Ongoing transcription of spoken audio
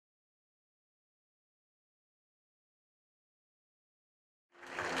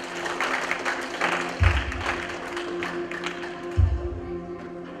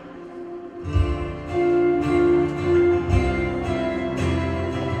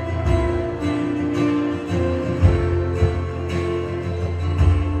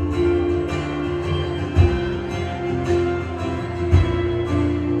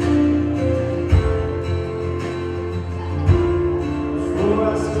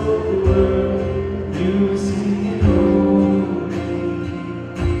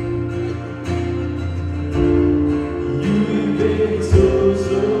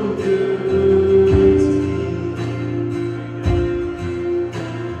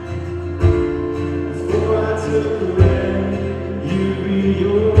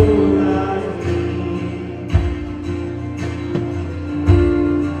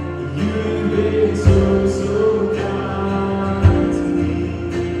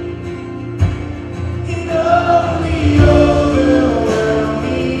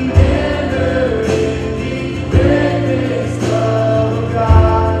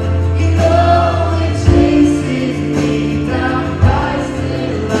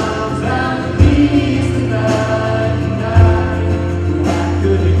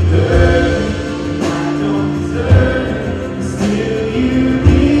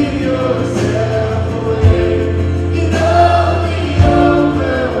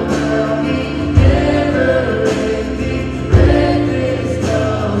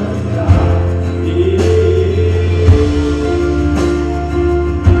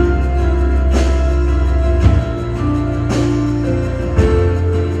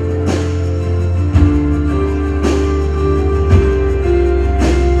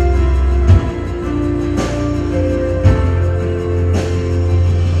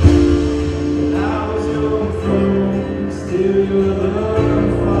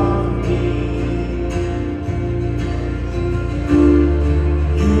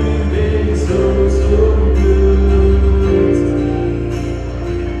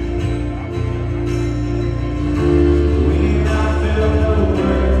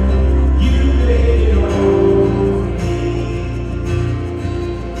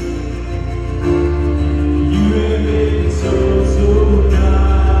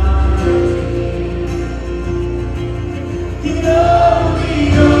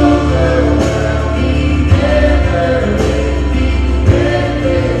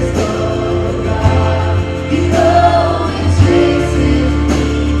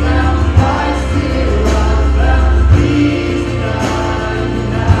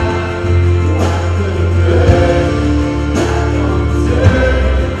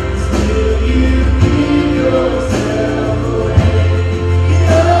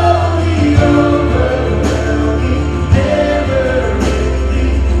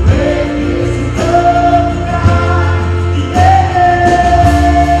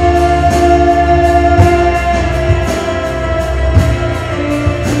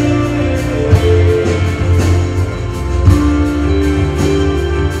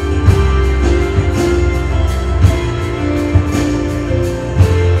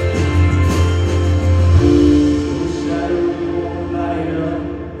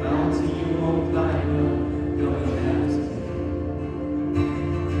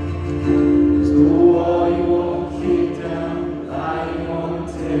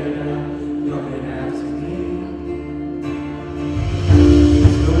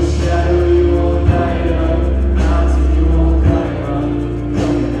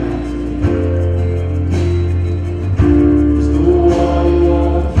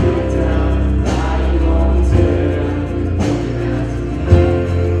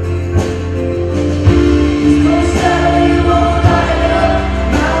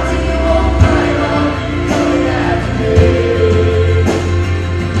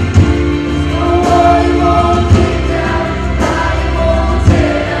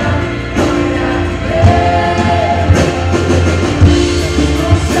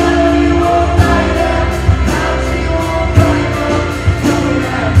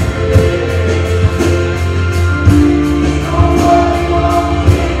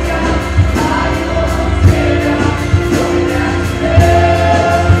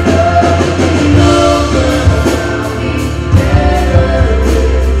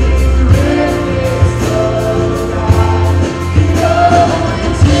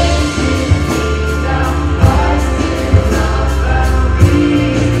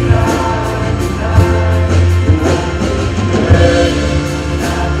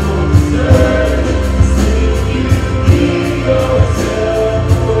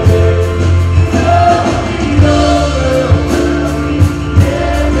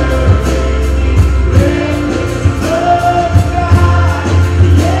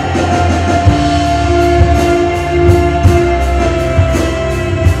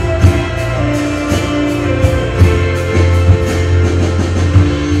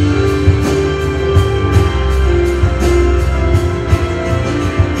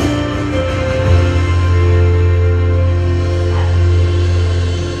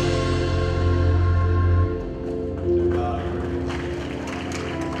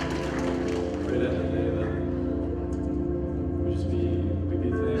pray that today that we just be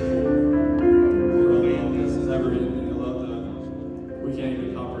thankful for a love that's never ending, a love that we can't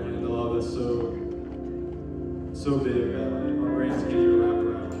even comprehend, a love that's so big that our brains can't even wrap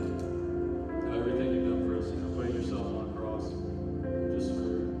around. Everything you've done for us, putting yourself on a cross, just for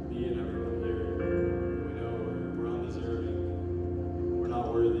me and everyone here. We know we're undeserving, we're not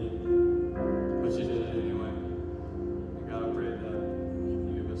worthy, but you did it anyway. And God, I pray that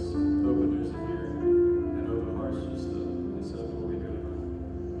you give us open ears to hear and open hearts just to accept what we hear tonight.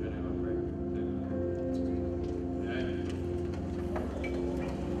 In your name I pray. Amen.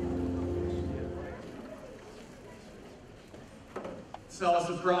 So, a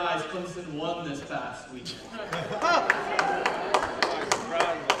surprise, Clemson won this past weekend.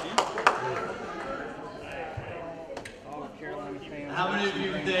 How many of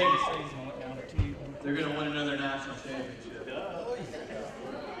you think they're going to win another national championship?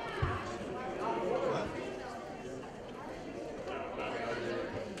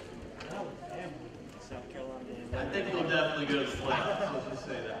 I think they'll definitely go to the playoffs. Let's just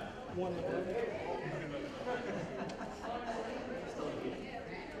say that.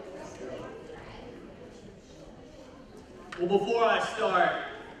 Well, before I start,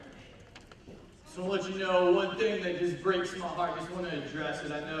 just want to let you know one thing that just breaks my heart. Just want to address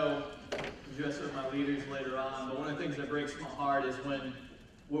it. I know I'll address it with my leaders later on, but one of the things that breaks my heart is when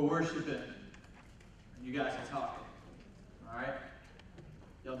we're worshiping and you guys are talking. All right?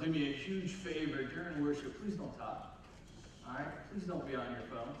 Y'all do me a huge favor during worship. Please don't talk. All right? Please don't be on your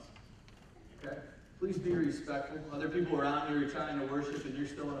phones. Okay? Please be respectful. Other people around you are trying to worship and you're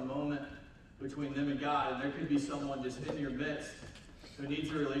still in a moment between them and God, and there could be someone just in your midst who needs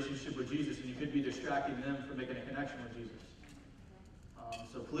a relationship with Jesus, and you could be distracting them from making a connection with Jesus.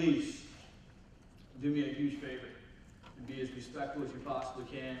 So please, do me a huge favor and be as respectful as you possibly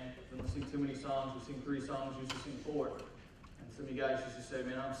can. We don't sing too many songs. We sing 3 songs. We used to sing 4. And some of you guys used to say,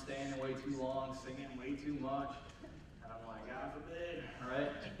 man, I'm standing way too long, singing way too much. And I'm like, God forbid, all right?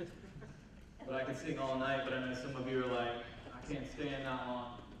 But I can sing all night, but I know some of you are like, I can't stand that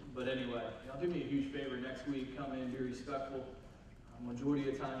long. But anyway, y'all do me a huge favor next week. Come in, be respectful. Majority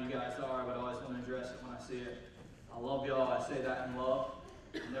of the time you guys are, but I always want to address it when I see it. I love y'all. I say that in love.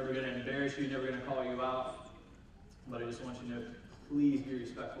 I'm never going to embarrass you, never going to call you out. But I just want you to know, please be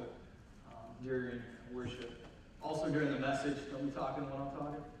respectful during worship. Also during the message, don't be talking when I'm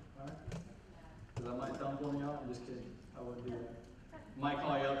talking. All right? Because I might dump on y'all. I'm just kidding. I wouldn't do that. I might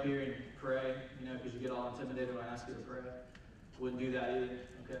call you up here and pray, because you get all intimidated when I ask you to pray. Wouldn't do that either,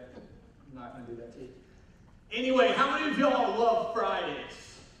 okay? I'm not going to do that to you. Anyway, how many of y'all love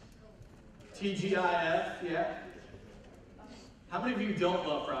Fridays? TGIF, yeah? How many of you don't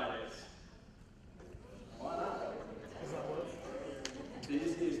love Fridays? Why not?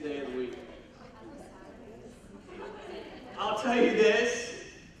 Busiest day of the week. I'll tell you this.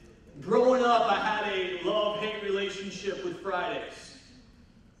 Growing up, I had a love-hate relationship with Fridays.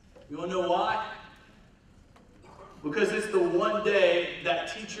 You want to know why? Because it's the one day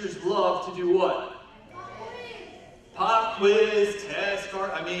that teachers love to do what? Pop quiz, test card,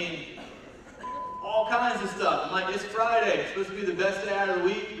 all kinds of stuff. I'm like, it's Friday. It's supposed to be the best day out of the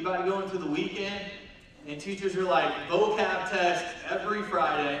week. You're about to go into the weekend. And teachers are like, vocab test every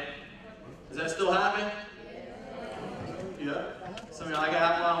Friday. Does that still happen? Yeah. Some of y'all, I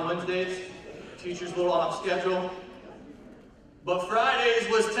got one on Wednesdays. Teachers a little off schedule. But Fridays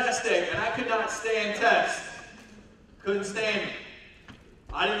was test day, and I could not stand tests. Couldn't stand it.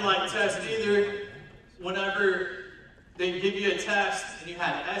 I didn't like tests either. Whenever they give you a test and you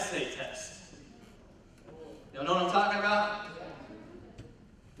had essay tests. Y'all know what I'm talking about?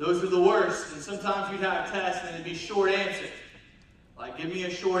 Those are the worst. And sometimes you'd have tests and it'd be short answer. Like, give me a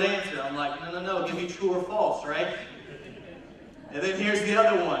short answer. I'm like, no, give me true or false, right? And then here's the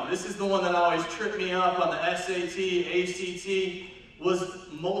other one. This is the one that always tripped me up on the SAT, ACT, was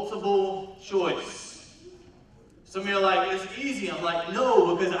multiple choice. Some of you are like, it's easy. I'm like,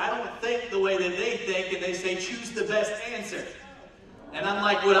 no, because I don't think the way that they think, and they say choose the best answer. And I'm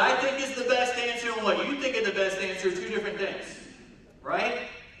like, what I think is the best answer and what you think is the best answer are 2 different things. Right?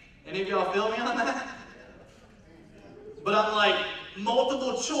 Any of y'all feel me on that? But I'm like,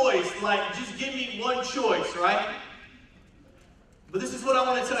 multiple choice, like just give me one choice, right? But this is what I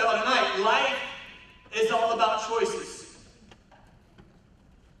want to tell you about tonight. Life is all about choices.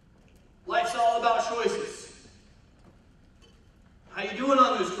 Life's all about choices. How you doing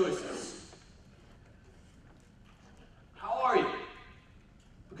on those choices? How are you?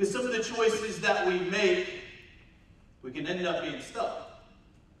 Because some of the choices that we make, we can end up being stuck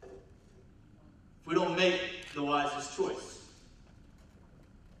if we don't make the wisest choice.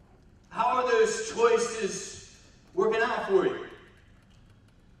 How are those those choices working out for you?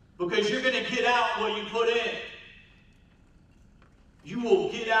 Because you're going to get out what you put in. You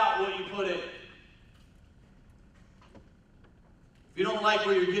will get out what you put in. If you don't like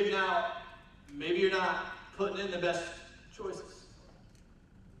what you're getting out, maybe you're not putting in the best choices.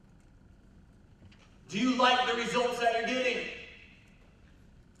 Do you like the results that you're getting?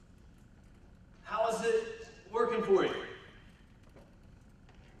 How is it working for you?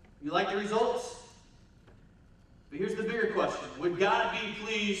 You like the results? But here's the bigger question. Would God be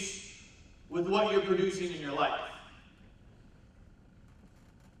pleased with what you're producing in your life?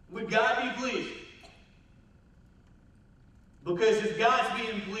 Would God be pleased? Because if God's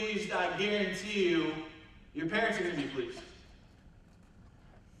being pleased, I guarantee you, your parents are going to be pleased.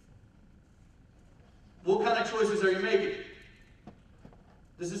 What kind of choices are you making?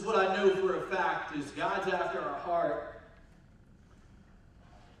 This is what I know for a fact, is God's after our heart.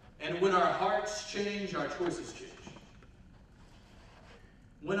 And when our hearts change, our choices change.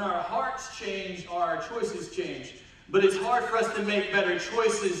 When our hearts change, our choices change. But it's hard for us to make better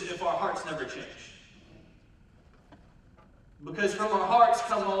choices if our hearts never change. Because from our hearts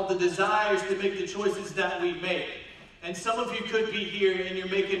come all the desires to make the choices that we make. And some of you could be here and you're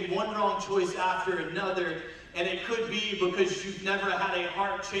making one wrong choice after another. And it could be because you've never had a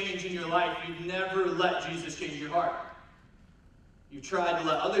heart change in your life. You've never let Jesus change your heart. You've tried to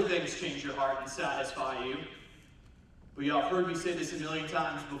let other things change your heart and satisfy you. But y'all have heard me say this a million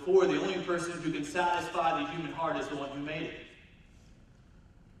times before. The only person who can satisfy the human heart is the one who made it.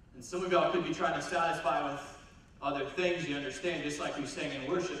 And some of y'all could be trying to satisfy with other things, you understand, just like we sang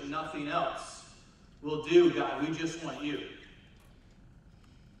in worship, nothing else will do, God. We just want you.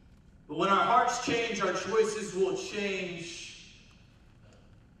 But when our hearts change, our choices will change.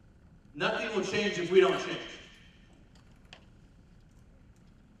 Nothing will change if we don't change.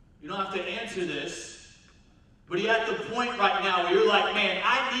 You don't have to answer this, but you're at the point right now where you're like, man,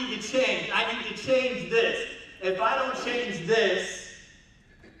 I need to change. I need to change this. If I don't change this,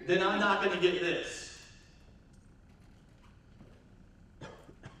 then I'm not going to get this.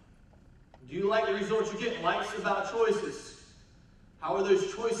 Do you like the results you're getting? Life's about choices. How are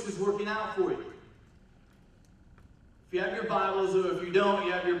those choices working out for you? If you have your Bibles, or if you don't,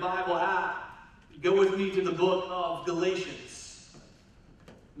 you have your Bible app, go with me to the book of Galatians.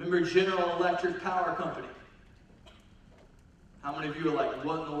 Remember General Electric Power Company? How many of you are like,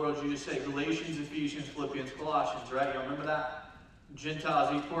 what in the world did you just say? Galatians, Ephesians, Philippians, Colossians, right? Y'all remember that?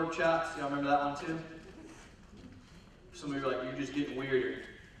 Gentiles eat pork chops. Y'all remember that one too? Some of you are like, you're just getting weirder.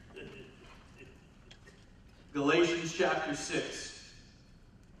 Galatians chapter 6.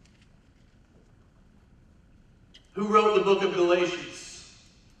 Who wrote the book of Galatians?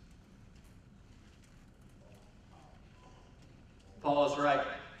 Paul is right.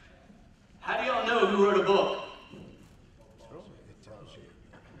 How do y'all know who wrote a book?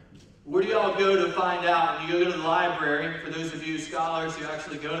 Where do y'all go to find out? When you go to the library, for those of you scholars who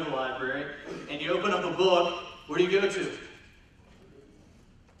actually go to the library, and you open up a book, where do you go to? You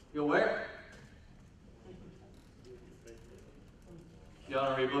go where? Y'all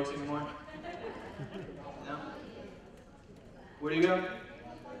don't read books anymore? No? Where do you go?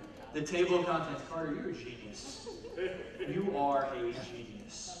 The table of contents. Carter, you're a genius. You are a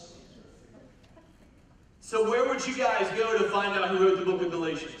genius. So where would you guys go to find out who wrote the book of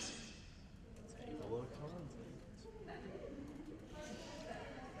Galatians?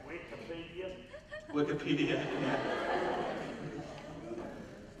 Wikipedia. Yeah.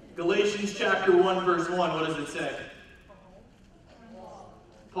 Galatians chapter 1, verse 1, what does it say?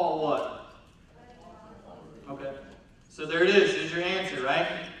 Paul what? Okay. So there it is. There's your answer,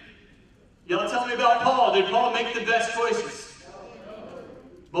 right? Y'all tell me about Paul. Did Paul make the best choices?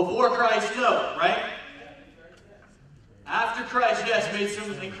 Before Christ, no, right? After Christ, yes, made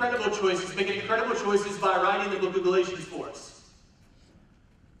some incredible choices, making incredible choices by writing the book of Galatians for us.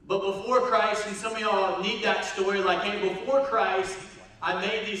 But before Christ, and some of y'all need that story, like, hey, before Christ, I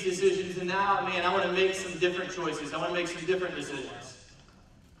made these decisions, and now, man, I want to make some different choices. I want to make some different decisions.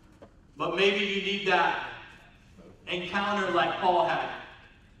 But maybe you need that encounter like Paul had.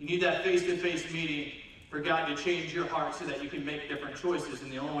 You need that face-to-face meeting for God to change your heart so that you can make different choices.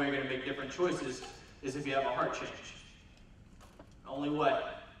 And the only way you're going to make different choices is if you have a heart change. The only way.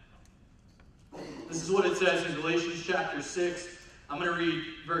 This is what it says in Galatians chapter 6. I'm going to read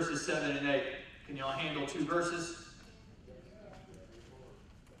verses 7 and 8. Can y'all handle 2 verses?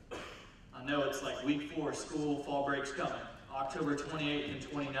 I know it's like week 4 school, fall break's coming. October 28th and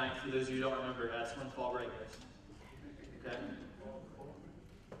 29th, for those of you who don't remember, that's when fall break is. Okay?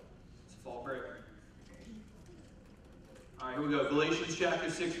 It's fall break. All right, here we go. Galatians chapter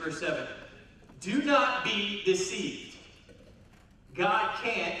 6, verse 7. Do not be deceived. God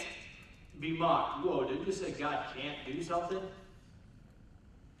can't be mocked. Whoa, did you say God can't do something?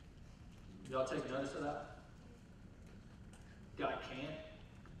 Y'all take notice of that? God can't?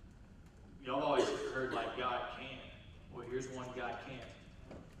 Y'all always heard like God can. Well, here's one God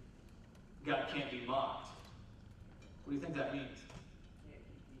can't. God can't be mocked. What do you think that means?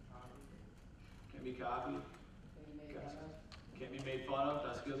 Can't be copied. Can't be made fun of.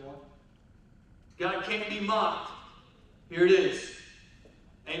 That's a good one. God can't be mocked. Here it is.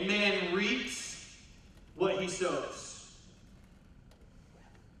 A man reaps what he sows.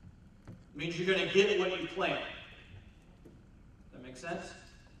 It means you're going to get what you plant. That make sense?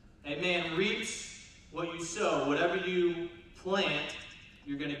 A man reaps what you sow. Whatever you plant,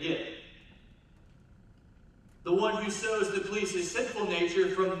 you're going to get. The one who sows to please his sinful nature,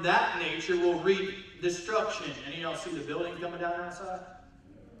 from that nature will reap destruction. Any of y'all see the building coming down outside?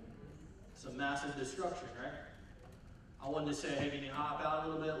 Some massive destruction, right? I wanted to say, hey, can you hop out a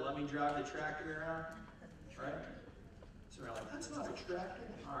little bit? Let me drive the tractor around. Right? So we're like, that's not a tractor.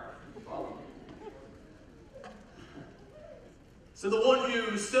 All right, follow me. So the one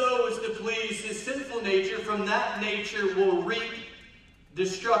who sows to please his sinful nature, from that nature will reap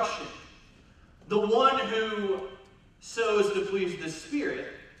destruction. The one who sows to please the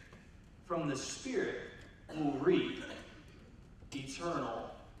Spirit, from the Spirit will reap eternal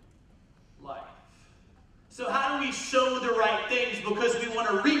life. So how do we sow the right things? Because we want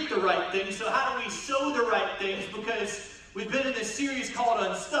to reap the right things. So how do we sow the right things? Because we've been in this series called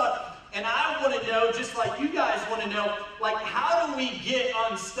Unstuck, and I want to know, just like you guys want to know, like, how do we get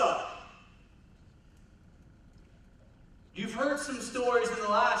unstuck? You've heard some stories in the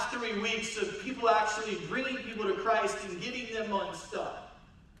last 3 weeks of people actually bringing people to Christ and getting them unstuck.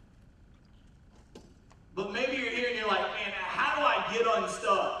 But maybe you're here and you're like, man, how do I get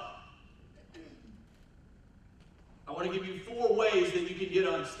unstuck? I want to give you 4 ways that you can get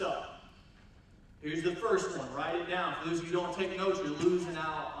unstuck. Here's the first one. Write it down. For those of you who don't take notes, you're losing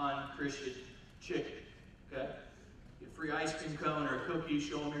out on Christian chicken. Okay? Get a free ice cream cone or a cookie,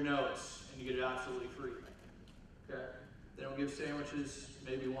 show them your notes, and you get it absolutely free. Okay? They don't give sandwiches,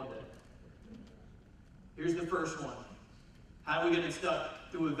 maybe one day. Here's the first one. How do we get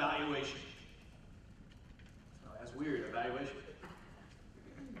unstuck? Through evaluation. Oh, that's weird, evaluation.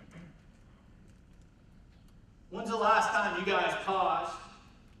 When's the last time you guys paused?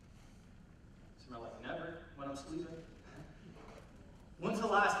 Smell like never when I'm sleeping. When's the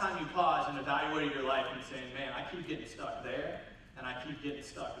last time you paused and evaluated your life and saying, man, I keep getting stuck there, and I keep getting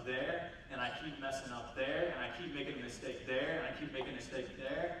stuck there, and I keep messing up there, and I keep making a mistake there, and I keep making a mistake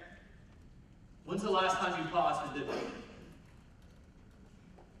there? When's the last time you paused and did that?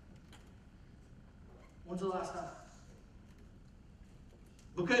 When's the last time?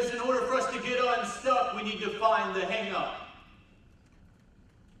 Because in order for us to get unstuck, we need to find the hang-up.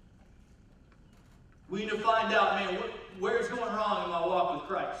 We need to find out, man, where's going wrong in my walk with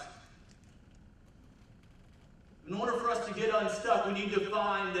Christ? In order for us to get unstuck, we need to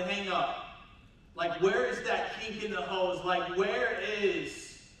find the hang-up. Like, where is that kink in the hose? Like, where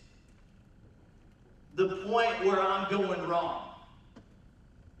is the point where I'm going wrong?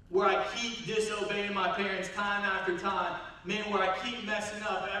 Where I keep disobeying my parents time after time. Man, where I keep messing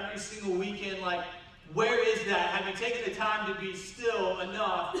up every single weekend. Like, where is that? Have you taken the time to be still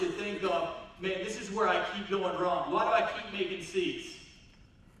enough to think of, man, this is where I keep going wrong. Why do I keep making C's?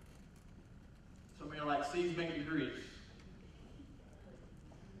 Some of you are like, C's make degrees.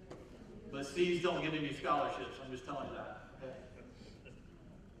 But C's don't get any scholarships. I'm just telling you that. Okay?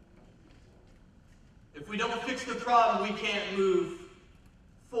 If we don't fix the problem, we can't move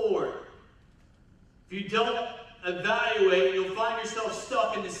forward. If you don't evaluate, you'll find yourself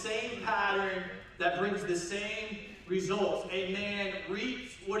stuck in the same pattern that brings the same results. A man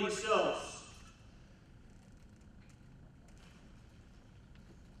reaps what he sows.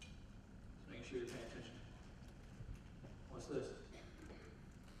 Just making sure you're paying attention. What's this?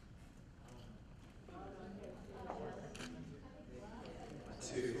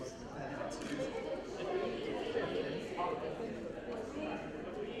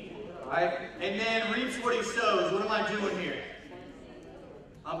 Right? A man reaps what he sows. What am I doing here?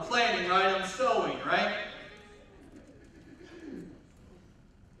 I'm planting, right? I'm sowing, right?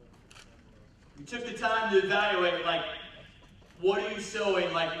 You took the time to evaluate, like, what are you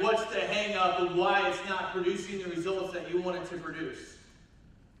sowing? Like, what's the hang up of why it's not producing the results that you want it to produce?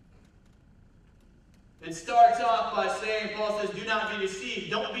 It starts off by saying, Paul says, do not be deceived.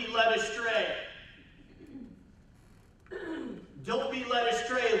 Don't be led astray. Don't be led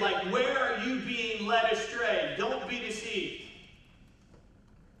astray. Like, where are you being led astray? Don't be deceived.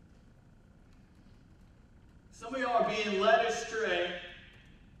 Some of y'all are being led astray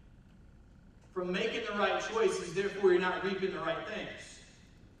from making the right choices, therefore you're not reaping the right things.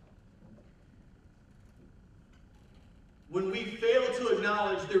 When we fail to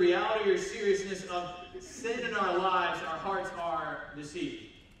acknowledge the reality or seriousness of sin in our lives, our hearts are deceived.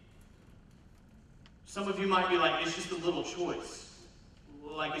 Some of you might be like, it's just a little choice.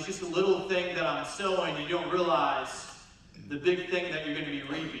 Like, it's just a little thing that I'm sowing, and you don't realize the big thing that you're going to be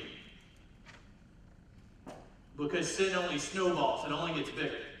reaping. Because sin only snowballs, it only gets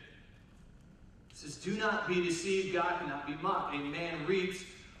bigger. It says, do not be deceived, God cannot be mocked. A man reaps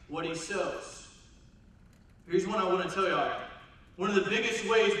what he sows. Here's one I want to tell y'all. One of the biggest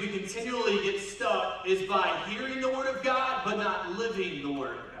ways we continually get stuck is by hearing the Word of God, but not living the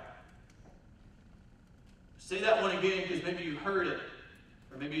Word of God. Say that one again, because maybe you heard it,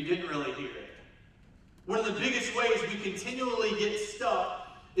 or maybe you didn't really hear it. One of the biggest ways we continually get stuck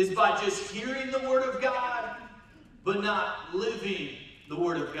is by just hearing the Word of God, but not living the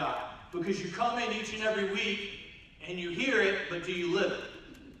Word of God. Because you come in each and every week, and you hear it, but do you live it?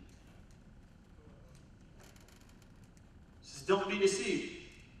 It says, don't be deceived.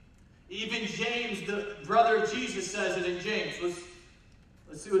 Even James, the brother of Jesus, says it in James.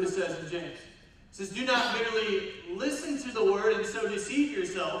 Let's see what it says in James. It says, do not merely listen to the word and so deceive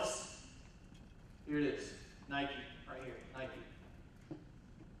yourselves. Here it is. Nike. Right here. Nike.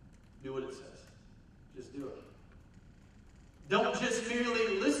 Do what it says. Just do it. Don't just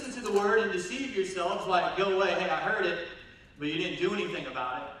merely listen to the word and deceive yourselves like, go away, hey, I heard it, but you didn't do anything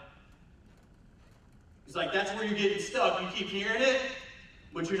about it. It's like, that's where you're getting stuck. You keep hearing it,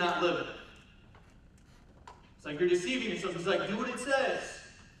 but you're not living it. It's like you're deceiving yourself. It's like, do what it says.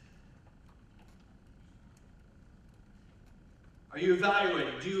 Are you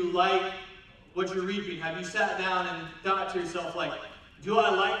evaluating? Do you like what you're reaping? Have you sat down and thought to yourself, like, do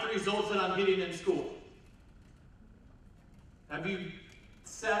I like the results that I'm getting in school? Have you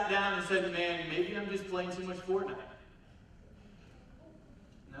sat down and said, man, maybe I'm just playing too much Fortnite?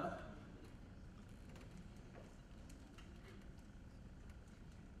 No?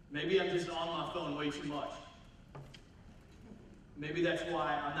 Maybe I'm just on my phone way too much. Maybe that's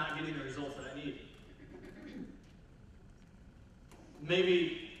why I'm not getting the results that I need.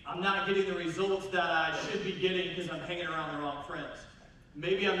 Maybe I'm not getting the results that I should be getting because I'm hanging around the wrong friends.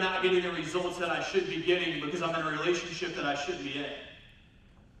 Maybe I'm not getting the results that I should be getting because I'm in a relationship that I shouldn't be in.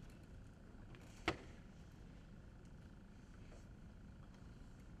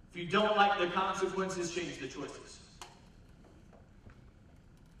 If you don't like the consequences, change the choices.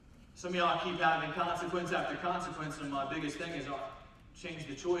 Some of y'all keep having consequence after consequence, and my biggest thing is change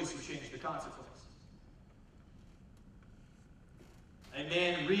the choice and change the consequence. A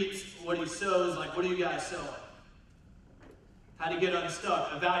man reaps what he sows. Like, what are you guys sowing? How to get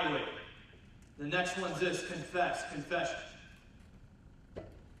unstuck? Evaluate. The next one's this: confess. Confession.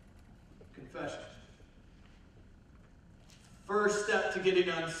 Confession. First step to getting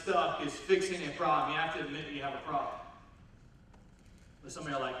unstuck is fixing a problem. You have to admit that you have a problem. But some of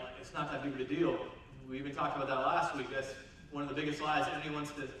you are like, it's not that big of a deal. We even talked about that last week. That's one of the biggest lies that anyone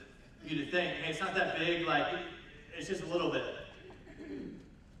wants you to think. Hey, it's not that big. Like, it's just a little bit.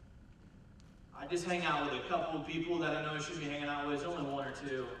 I just hang out with a couple of people that I know I should be hanging out with. It's only one or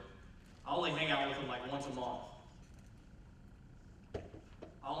two. I only hang out with them like once a month.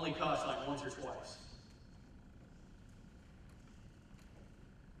 I only cuss like once or twice.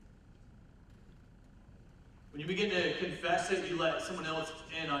 When you begin to confess it, you let someone else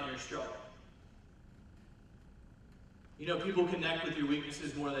in on your struggle. You know, people connect with your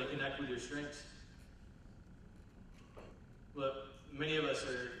weaknesses more than they connect with your strengths. But many of us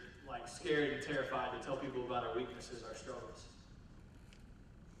are like scared and terrified to tell people about our weaknesses, our struggles.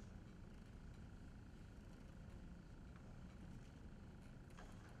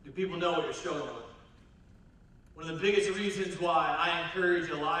 Do people know what you're struggling with? One of the biggest reasons why I encourage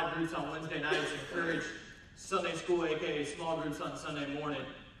live groups on Wednesday nights, encourage Sunday school, aka small groups on Sunday morning,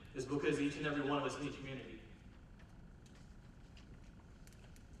 is because each and every one of us need community.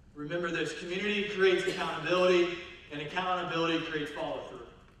 Remember this: community creates accountability, and accountability creates follow-through.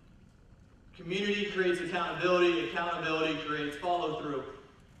 Community creates accountability, accountability creates follow-through.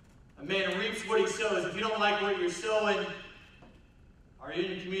 A man reaps what he sows. If you don't like what you're sowing, are you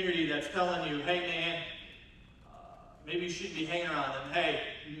in a community that's telling you, hey man, maybe you shouldn't be hanging around them. Hey,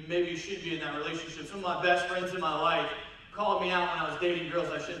 maybe you shouldn't be in that relationship. Some of my best friends in my life called me out when I was dating girls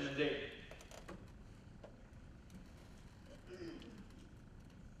I shouldn't have been dating.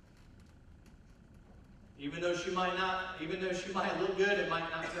 Even though she might look good, it might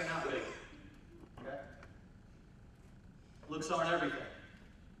not turn out big. Okay? Looks aren't everything.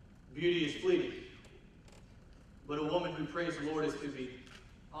 Beauty is fleeting. but a woman who prays the Lord is to be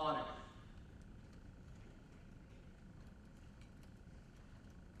honored.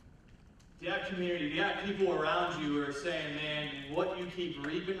 Do you have community? Do you have people around you who are saying, man, what you keep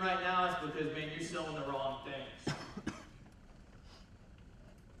reaping right now is because, man, you're sowing the wrong things?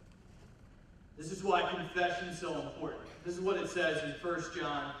 This is why confession is so important. This is what it says in 1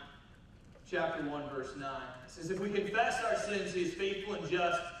 John chapter 1, verse 9. It says, if we confess our sins, he is faithful and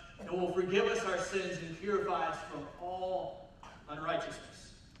just, and will forgive us our sins and purify us from all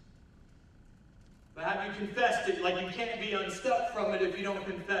unrighteousness. But have you confessed it? Like, you can't be unstuck from it if you don't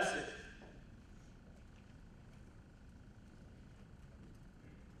confess it.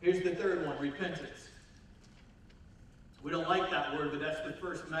 Here's the third one, repentance. We don't like that word, but that's the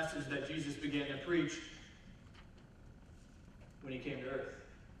first message that Jesus began to preach when he came to earth.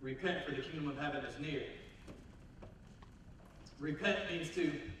 Repent, for the kingdom of heaven is near. Repent means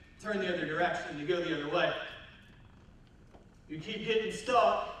to turn the other direction, to go the other way. You keep getting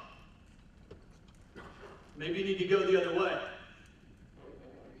stuck, maybe you need to go the other way.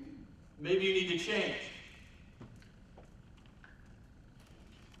 Maybe you need to change.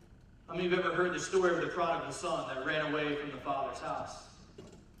 How many of you have ever heard the story of the prodigal son that ran away from the father's house?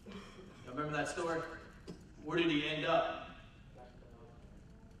 You remember that story? Where did he end up?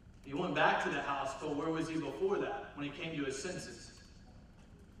 He went back to the house, but where was he before that, when he came to his senses?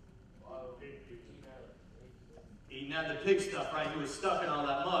 Eating out the pig stuff, right? He was stuck in all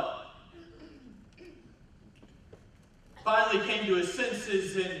that mud. Finally came to his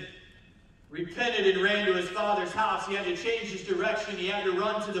senses and repented and ran to his father's house. He had to change his direction. He had to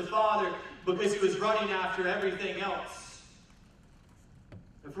run to the Father because he was running after everything else.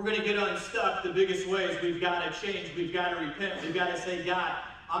 If we're going to get unstuck, the biggest way is we've got to change. We've got to repent. We've got to say, God,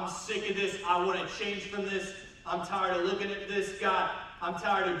 I'm sick of this. I want to change from this. I'm tired of looking at this. God, I'm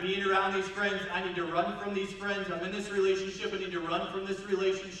tired of being around these friends. I need to run from these friends. I'm in this relationship. I need to run from this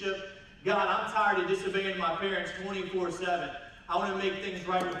relationship. God, I'm tired of disobeying my parents 24/7. I want to make things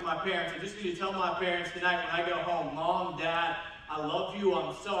right with my parents. I just need to tell my parents tonight when I go home, Mom, Dad, I love you,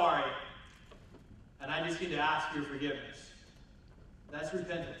 I'm sorry. And I just need to ask your forgiveness. That's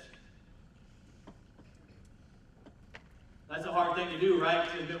repentance. That's a hard thing to do, right?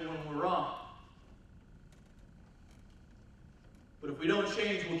 To admit when we're wrong. But if we don't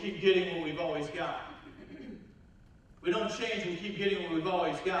change, we'll keep getting what we've always got. If we don't change, we'll keep getting what we've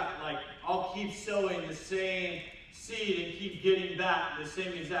always got. Like, I'll keep sowing the same seed and keep getting back the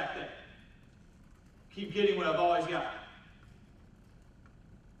same exact thing. Keep getting what I've always got.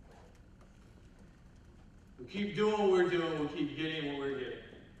 We'll keep doing what we're doing, we'll keep getting what we're getting.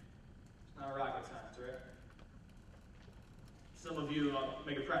 It's not rocket science, right? Some of you, I'll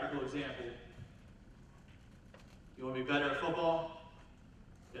make a practical example. You want to be better at football?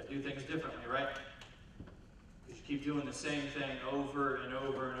 You got to do things differently, right? Because you keep doing the same thing over and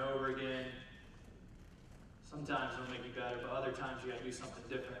over and over again. Sometimes it'll make you better, but other times you got to do something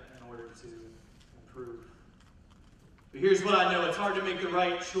different in order to improve. But here's what I know. It's hard to make the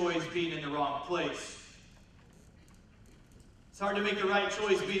right choice being in the wrong place. It's hard to make the right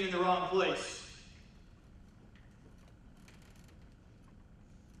choice being in the wrong place.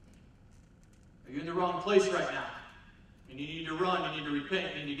 Are you in the wrong place right now? And you need to run, you need to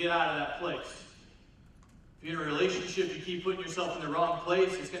repent, you need to get out of that place. If you're in a relationship, you keep putting yourself in the wrong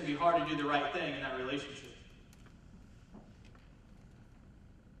place, it's going to be hard to do the right thing in that relationship.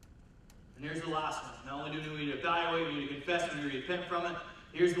 And here's the last one. Not only do we need to evaluate, we need to confess, we need to repent from it.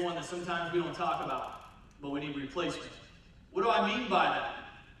 Here's the one that sometimes we don't talk about, but we need replacement. What do I mean by that?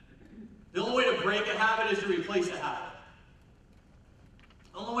 The only way to break a habit is to replace a habit.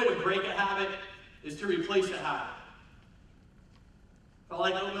 The only way to break a habit is to replace a habit. If I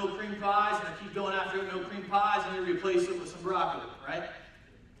like oatmeal cream pies and I keep going after oatmeal cream pies, I'm going to replace it with some broccoli, right?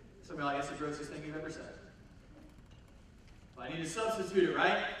 Some of you are like, that's the grossest thing you've ever said. But I need to substitute it,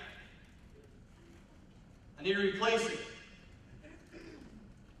 right? I need to replace it. It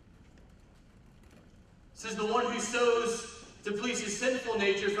says the one who sows to please his sinful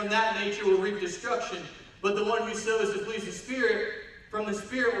nature, from that nature will reap destruction. But the one who sows to please the Spirit, from the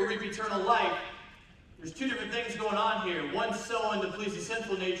Spirit will reap eternal life. There's two different things going on here. One sowing to please the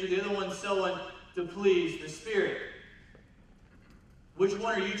sinful nature, the other one sowing to please the Spirit. Which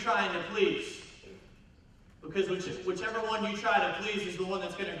one are you trying to please? Because whichever one you try to please is the one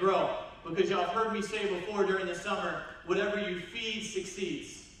that's going to grow. Because y'all have heard me say before during the summer, whatever you feed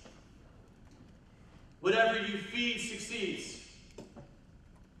succeeds. Whatever you feed succeeds.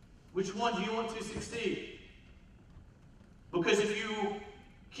 Which one do you want to succeed? Because if you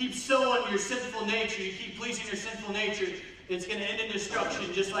keep sowing your sinful nature, you keep pleasing your sinful nature, it's going to end in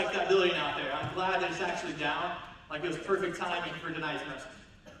destruction just like that building out there. I'm glad that it's actually down. Like it was perfect timing for tonight's message.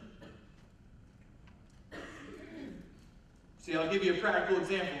 See, I'll give you a practical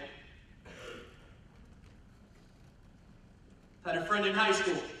example. Had a friend in high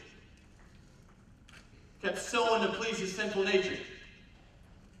school. Kept sowing to please his sinful nature.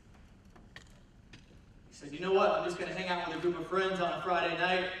 He said, you know what? I'm just going to hang out with a group of friends on a Friday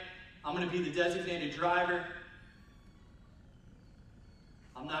night. I'm going to be the designated driver.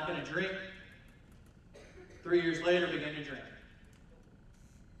 I'm not going to drink. 3 years later, began to drink.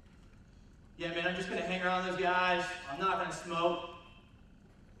 Yeah, man, I'm just going to hang around those guys. I'm not going to smoke.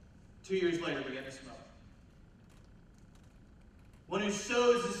 2 years later, began to smoke. One who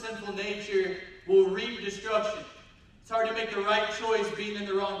sows the sinful nature will reap destruction. It's hard to make the right choice being in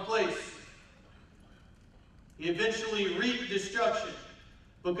the wrong place. He eventually reaped destruction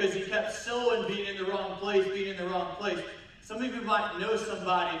because he kept sowing being in the wrong place, being in the wrong place. Some of you might know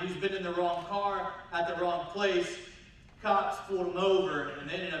somebody who's been in the wrong car at the wrong place. Cops pulled them over and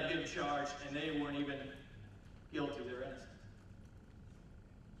they ended up getting charged and they weren't even guilty. They were innocent.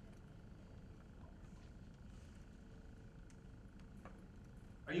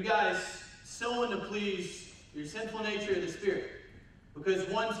 Are you guys sowing to please your sinful nature of the Spirit? Because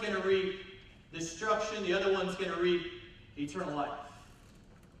one's going to reap destruction, the other one's going to reap eternal life.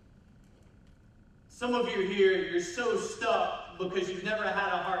 Some of you here, you're so stuck because you've never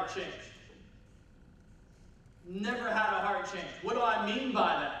had a heart change. Never had a heart change. What do I mean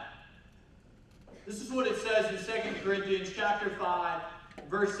by that? This is what it says in 2 Corinthians chapter 5,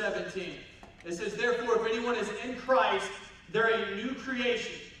 verse 17. It says, therefore, if anyone is in Christ, they're a new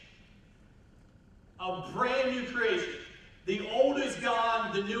creation. A brand new creation. The old is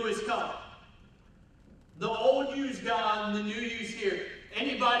gone, the new is come. The old you's gone, the new you's here.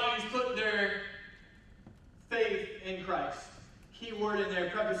 Anybody who's put their faith in Christ. Key word in there,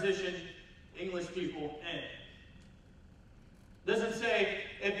 preposition, English people, in. Doesn't say,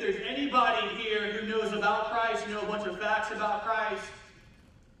 if there's anybody here who knows about Christ, you know a bunch of facts about Christ,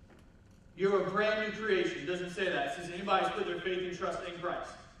 you're a brand new creation. It doesn't say that. It says anybody who's put their faith and trust in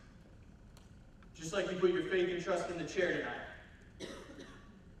Christ. Just like you put your faith and trust in the chair tonight.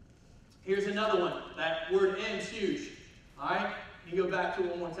 Here's another one. That word in is huge. Alright? You go back to it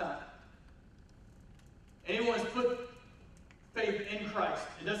one more time. Anyone who's put faith in Christ.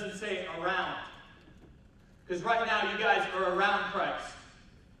 It doesn't say around. Because right now you guys are around Christ.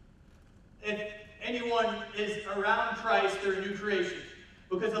 If anyone is around Christ, they're a new creation.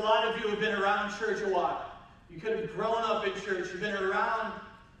 Because a lot of you have been around church a while. You could have grown up in church. You've been around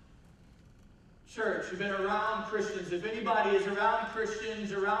church. You've been around Christians. If anybody is around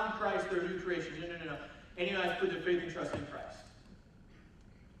Christians, around Christ, they're a new creation. No. Anyone who's put their faith and trust in Christ.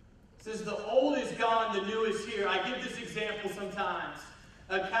 It says the old is gone, the new is here. I give this example sometimes.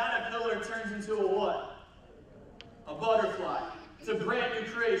 A caterpillar turns into a what? A butterfly. It's a brand new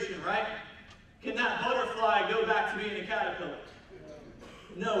creation, right? Can that butterfly go back to being a caterpillar?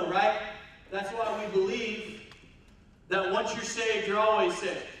 No, right? That's why we believe that once you're saved, you're always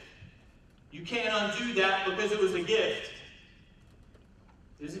saved. You can't undo that because it was a gift.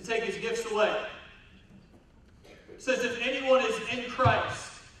 It doesn't take his gifts away. It says if anyone is in Christ,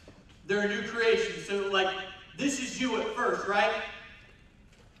 they're a new creation. So, like, this is you at first, right?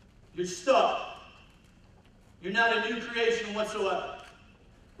 You're stuck. You're not a new creation whatsoever.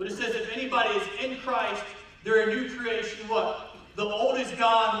 But it says if anybody is in Christ, they're a new creation, what? The old is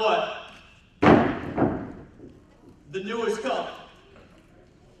gone, what? The new is come.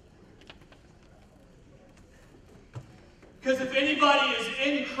 Because if anybody is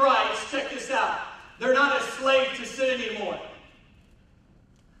in Christ, check this out. They're not a slave to sin anymore.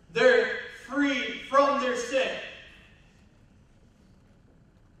 They're free from their sin.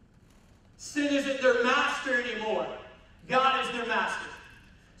 Sin isn't their master anymore. God is their master.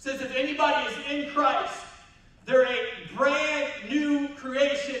 It says if anybody is in Christ, they're a brand new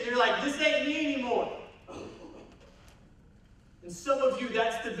creation. You're like, this ain't me anymore. And some of you,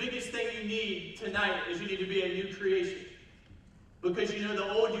 that's the biggest thing you need tonight, is you need to be a new creation. Because you know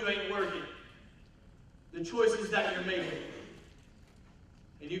the old you ain't working. The choices that you're making.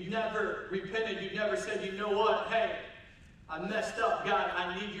 And you've never repented. You've never said, you know what? Hey, I messed up. God,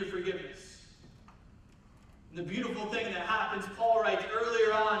 I need your forgiveness. And the beautiful thing that happens, Paul writes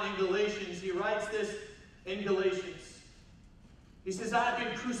earlier on in Galatians, he writes this in Galatians. He says, I have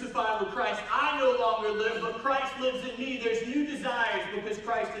been crucified with Christ. I no longer live, but Christ lives in me. There's new desires because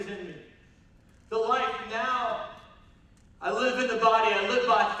Christ is in me. The life now I live in the body. I live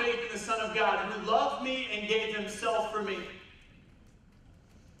by faith in the Son of God who loved me and gave himself for me.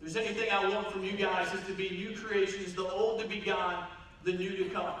 If there's anything I want from you guys is to be new creations, the old to be gone, the new to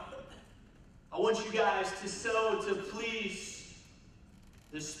come. I want you guys to sow to please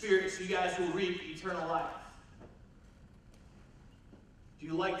the Spirit so you guys will reap eternal life. Do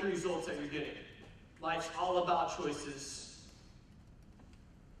you like the results that you're getting? Life's all about choices.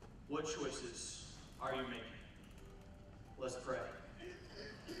 What choices are you making? Let's pray.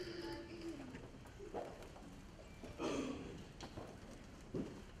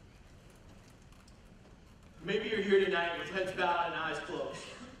 Maybe you're here tonight with heads bowed and eyes closed.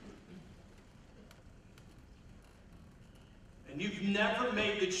 And you've never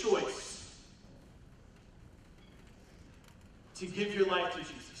made the choice to give your life to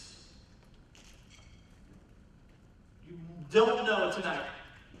Jesus. You don't know tonight,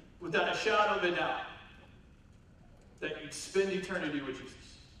 without a shadow of a doubt, that you'd spend eternity with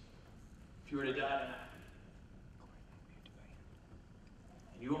Jesus if you were to die tonight.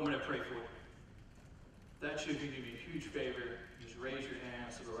 And you want me to pray for you. That should do me a huge favor. Just raise your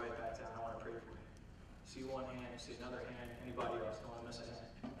hand so go right back down. I want to pray for you. See one hand, see another hand. Anybody else? Don't want to miss a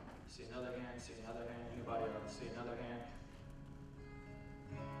hand. See another hand, see another hand. Anybody else? See another hand.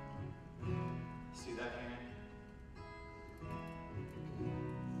 See that hand.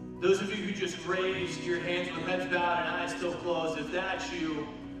 Those of you who just raised your hands with heads bowed and eyes still closed, if that's you,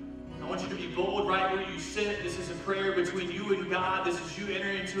 I want you to be bold right where you sit. This is a prayer between you and God. This is you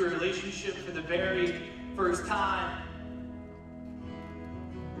entering into a relationship for the very first time.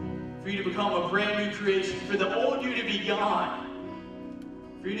 For you to become a brand new creation. For the old you to be gone.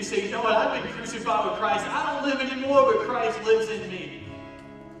 For you to say, you know what, I've been crucified with Christ. I don't live anymore, but Christ lives in me.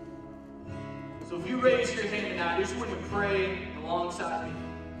 So if you raise your hand tonight, I just want you to pray alongside me.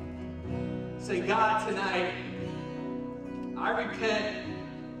 Say, God, tonight, I repent.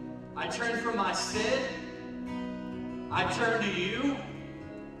 I turn from my sin. I turn to you.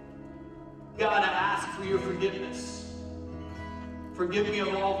 God, I ask for your forgiveness. Forgive me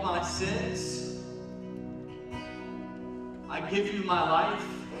of all of my sins. I give you my life.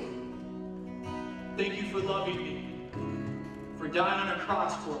 Thank you for loving me, for dying on a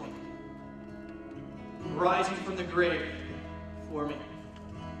cross for me, rising from the grave for me.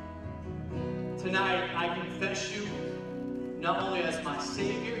 Tonight, I confess you not only as my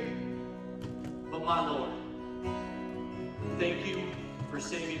Savior, but my Lord. Thank you for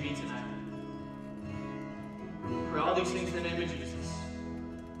saving me tonight. For all these things in the name of Jesus.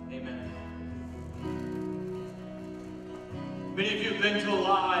 Amen. Many of you have been to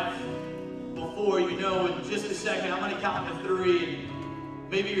Alive before. You know, in just a second, I'm going to count to 3. And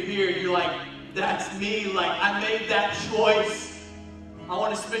maybe you're here and you're like, that's me. Like, I made that choice. I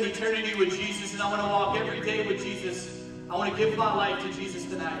want to spend eternity with Jesus, and I want to walk every day with Jesus. I want to give my life to Jesus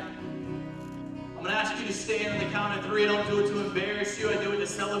tonight. I'm going to ask you to stand on the count of 3. I don't do it to embarrass you. I do it to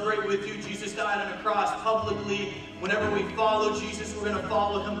celebrate with you. Jesus died on a cross publicly. Whenever we follow Jesus, we're going to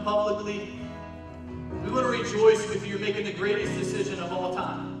follow him publicly. We want to rejoice with you. You're making the greatest decision of all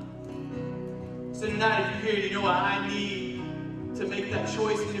time. So tonight, if you're here, you know what? I need to make that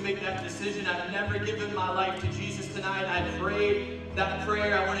choice. I need to make that decision. I've never given my life to Jesus tonight. I prayed that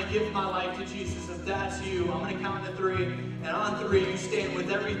prayer. I want to give my life to Jesus. If that's you, I'm going to count to 3. And on 3, you stand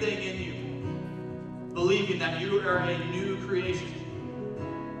with everything in you, believing that you are a new creation.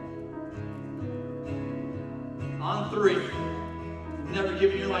 On 3, you've never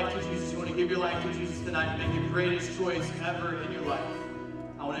given your life to Jesus. You want to give your life to Jesus tonight and make the greatest choice ever in your life.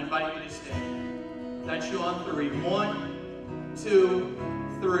 I want to invite you to stand. That's you on 3. 1, 2,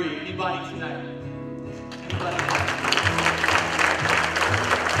 3. Anybody tonight? Anybody?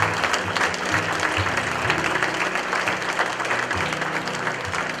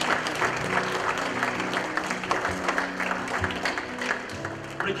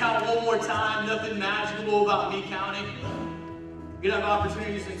 Count one more time. Nothing magical about me counting. You're going to have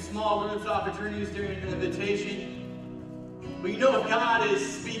opportunities in small groups, opportunities during an invitation. But you know, if God is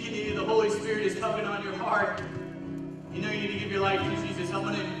speaking to you, the Holy Spirit is tugging on your heart, you know you need to give your life to Jesus. I'm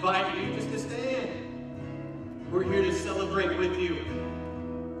going to invite you just to stand. We're here to celebrate with you.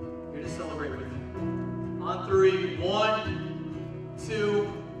 Here to celebrate with you. On 3. 1, 2,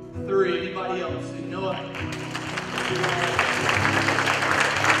 3. Anybody else? You know what?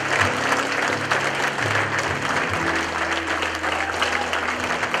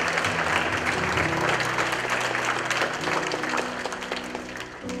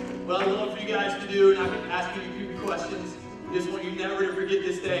 What I'd love for you guys to do, and I can ask you a few questions. I just want you never to forget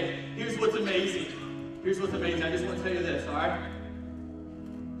this day. Here's what's amazing. Here's what's amazing. I just want to tell you this, all right?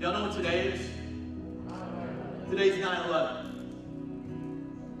 Y'all know what today is? Today's 9/11.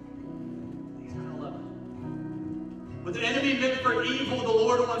 Today's 9/11. What the enemy meant for evil, the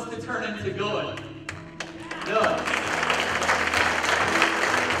Lord wants to turn into good. Good.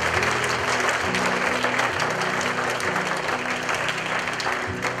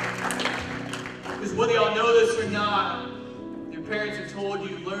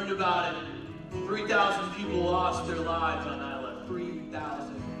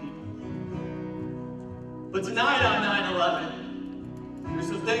 But tonight on 9/11, there's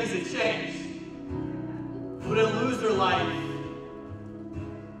some things that changed. People didn't lose their life,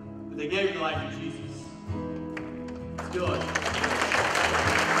 but they gave their life to Jesus. Let's do it.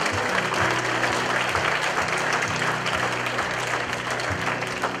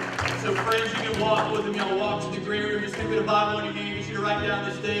 So friends, you can walk with me. I'll walk to the green room. Just give me the Bible in your hand. I get you to write down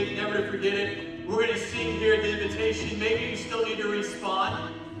this date, never to forget it. We're going to sing here at the invitation. Maybe you still need to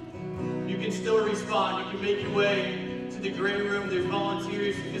respond. You can still respond. You can make your way to the green room. There's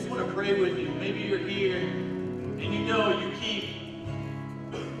volunteers who just want to pray with you. Maybe you're here and you know you keep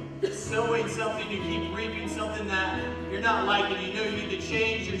sowing something, you keep reaping something that you're not liking. You know you need to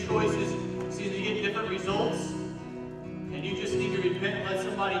change your choices so you get different results. And you just need to repent and let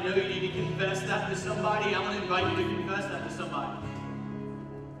somebody know. You need to confess that to somebody. I want to invite you to confess that to somebody.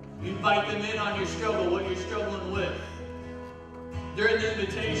 You invite them in on your struggle, what you're struggling with. During the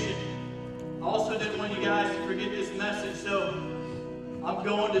invitation, I also didn't want you guys to forget this message, so I'm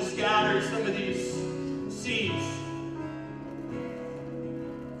going to scatter some of these seeds.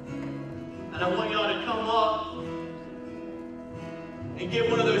 And I want y'all to come up and get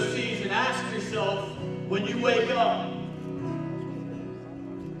one of those seeds and ask yourself, when you wake up,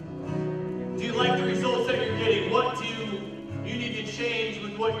 do you like the results that you're getting? What do you need to change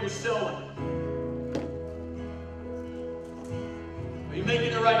with what you're sowing? Are you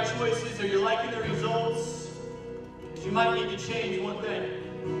making the right choices? Are you liking the results? Because you might need to change one thing.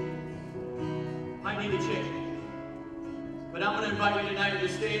 Might need to change. But I'm going to invite you tonight to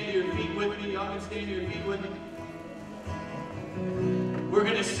stand to your feet with me. Y'all can stand to your feet with me. We're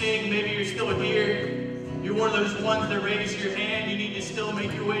going to sing. Maybe you're still here. You're one of those ones that raise your hand. You need to still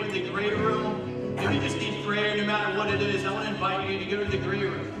make your way to the greater room. Maybe you just need prayer no matter what it is. I want to invite you to go to the greater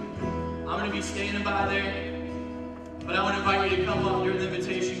room. I'm going to be standing by there. But I want to invite you to come up during the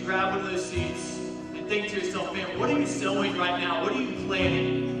invitation, grab one of those seats, and think to yourself, man, what are you sowing right now? What are you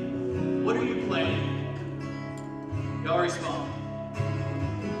planting? What are you planting? Y'all respond.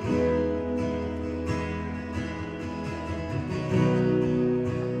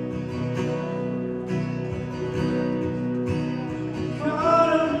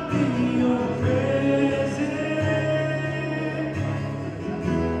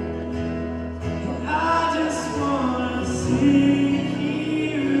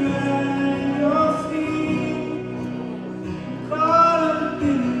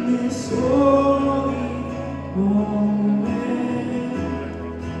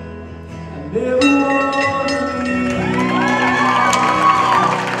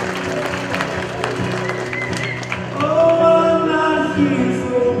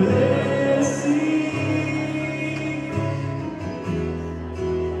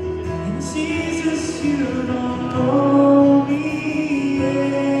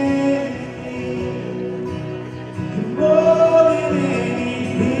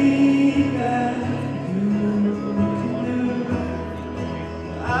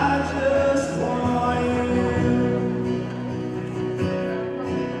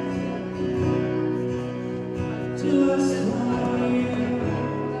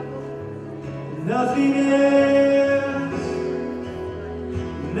 Nothing else.